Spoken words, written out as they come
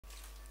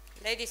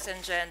Ladies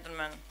and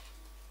gentlemen,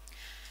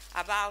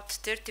 about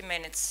 30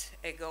 minutes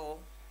ago,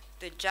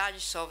 the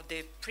judges of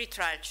the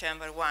pretrial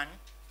chamber 1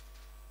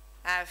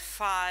 have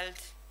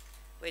filed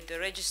with the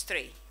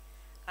registry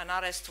an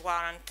arrest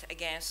warrant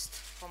against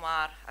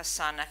Omar,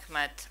 Hassan,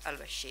 Ahmad,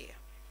 Al-Bashir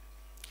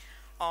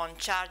on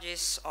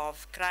charges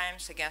of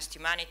crimes against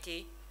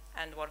humanity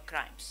and war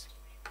crimes.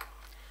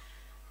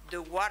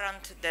 The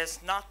warrant does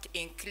not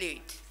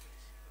include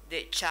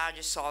the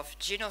charges of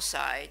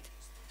genocide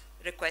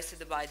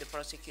requested by the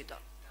prosecutor.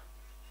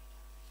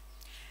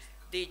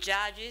 The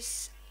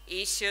judges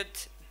issued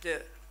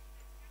the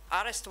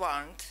arrest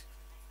warrant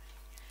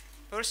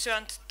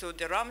pursuant to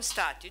the Rome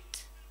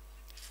Statute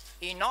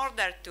in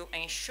order to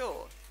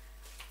ensure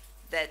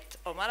that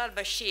Omar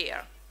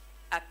al-Bashir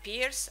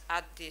appears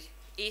at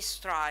his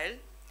trial,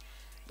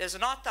 does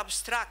not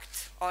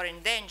obstruct or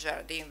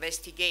endanger the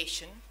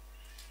investigation,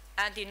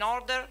 and in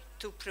order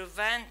to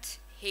prevent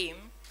him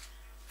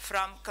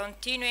from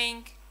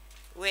continuing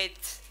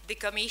with the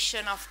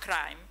commission of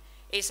crime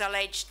is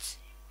alleged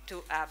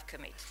to have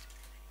committed.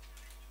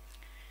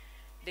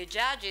 The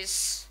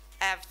judges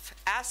have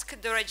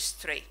asked the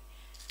registry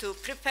to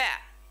prepare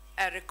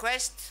a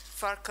request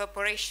for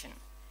cooperation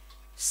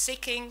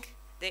seeking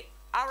the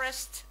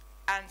arrest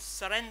and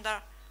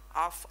surrender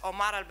of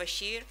Omar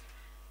al-Bashir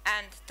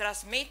and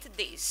transmit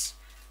this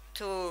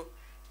to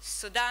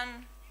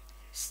Sudan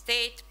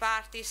state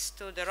parties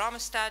to the Rome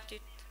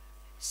Statute,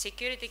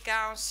 Security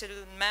Council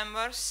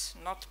members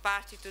not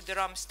party to the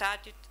Rome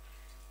Statute,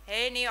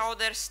 any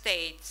other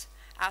states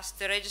as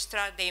the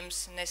registrar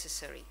deems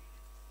necessary.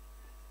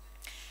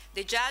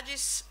 The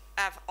judges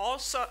have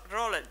also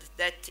ruled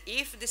that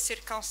if the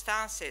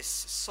circumstances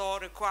so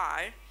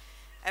require,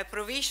 a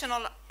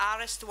provisional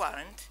arrest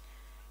warrant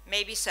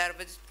may be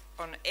served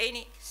on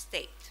any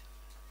state.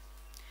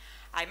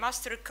 I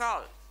must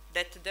recall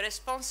that the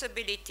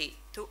responsibility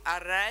to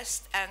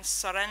arrest and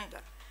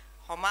surrender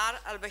Omar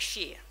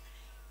al-Bashir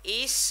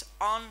is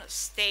on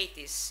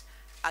states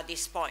at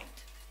this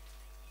point.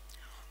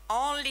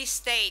 Only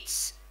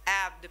states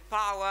have the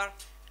power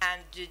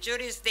and the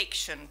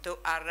jurisdiction to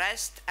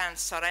arrest and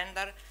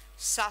surrender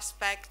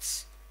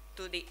suspects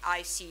to the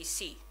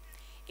ICC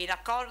in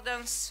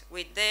accordance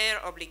with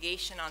their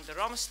obligation under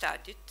Rome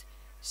Statute,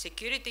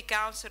 Security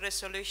Council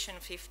Resolution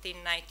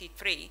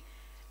 1593,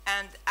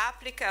 and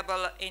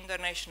applicable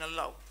international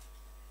law.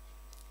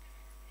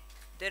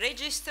 The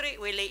registry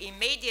will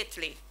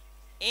immediately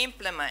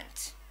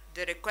implement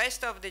the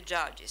request of the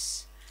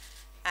judges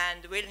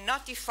and will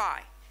notify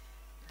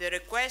the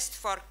request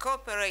for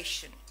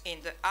cooperation in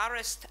the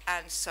arrest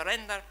and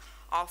surrender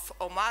of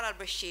Omar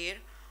al-Bashir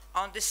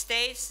on the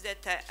states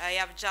that I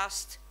have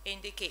just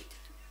indicated.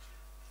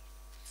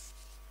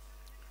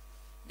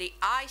 The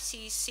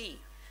ICC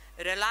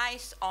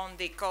relies on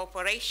the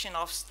cooperation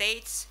of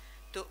states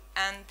to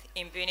end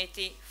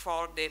impunity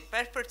for the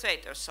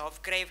perpetrators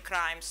of grave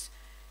crimes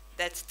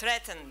that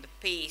threaten the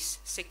peace,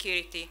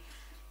 security,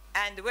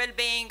 and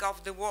well-being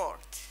of the world,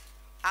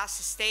 as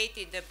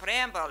stated in the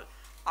preamble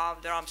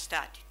of the Rome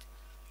Statute.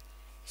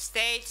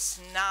 States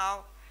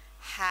now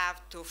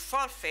have to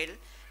fulfill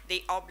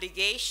the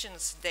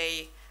obligations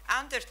they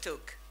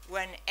undertook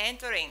when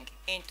entering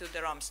into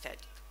the Rome Statute,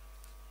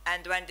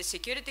 and when the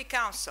Security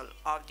Council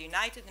of the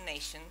United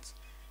Nations,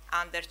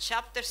 under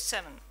Chapter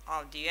 7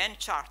 of the UN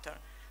Charter,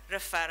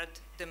 referred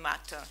the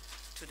matter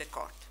to the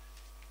court.